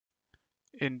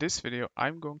In this video,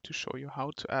 I'm going to show you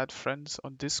how to add friends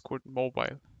on Discord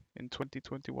mobile in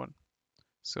 2021.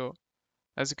 So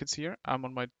as you can see here, I'm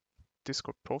on my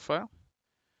Discord profile,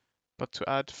 but to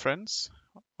add friends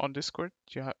on Discord,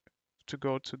 you have to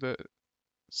go to the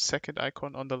second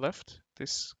icon on the left,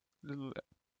 this little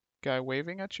guy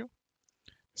waving at you.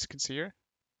 As you can see here,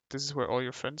 this is where all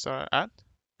your friends are at,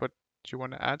 but you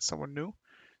want to add someone new.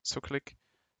 So click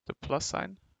the plus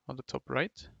sign on the top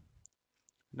right.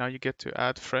 Now you get to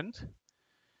add friend,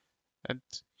 and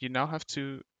you now have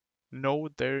to know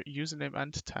their username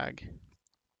and tag.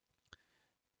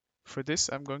 For this,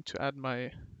 I'm going to add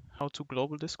my How to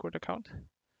Global Discord account,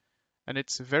 and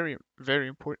it's very, very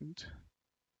important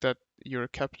that your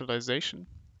capitalization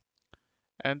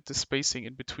and the spacing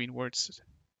in between words.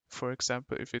 For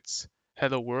example, if it's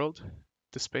hello world,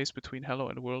 the space between hello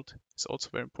and world is also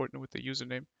very important with the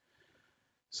username.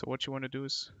 So what you want to do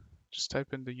is just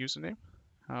type in the username,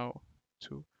 how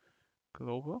to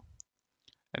global,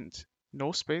 and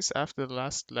no space after the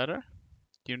last letter.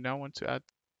 You now want to add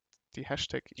the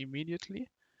hashtag immediately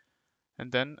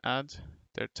and then add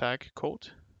their tag code,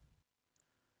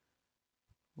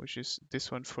 which is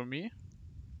this one for me.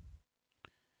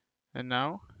 And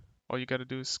now all you gotta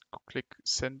do is click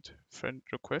send friend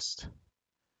request.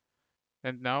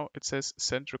 And now it says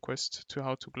send request to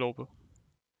How to Global.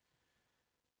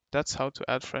 That's how to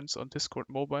add friends on Discord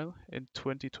mobile in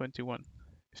 2021.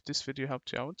 If this video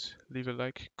helped you out, leave a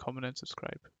like, comment and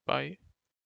subscribe. Bye.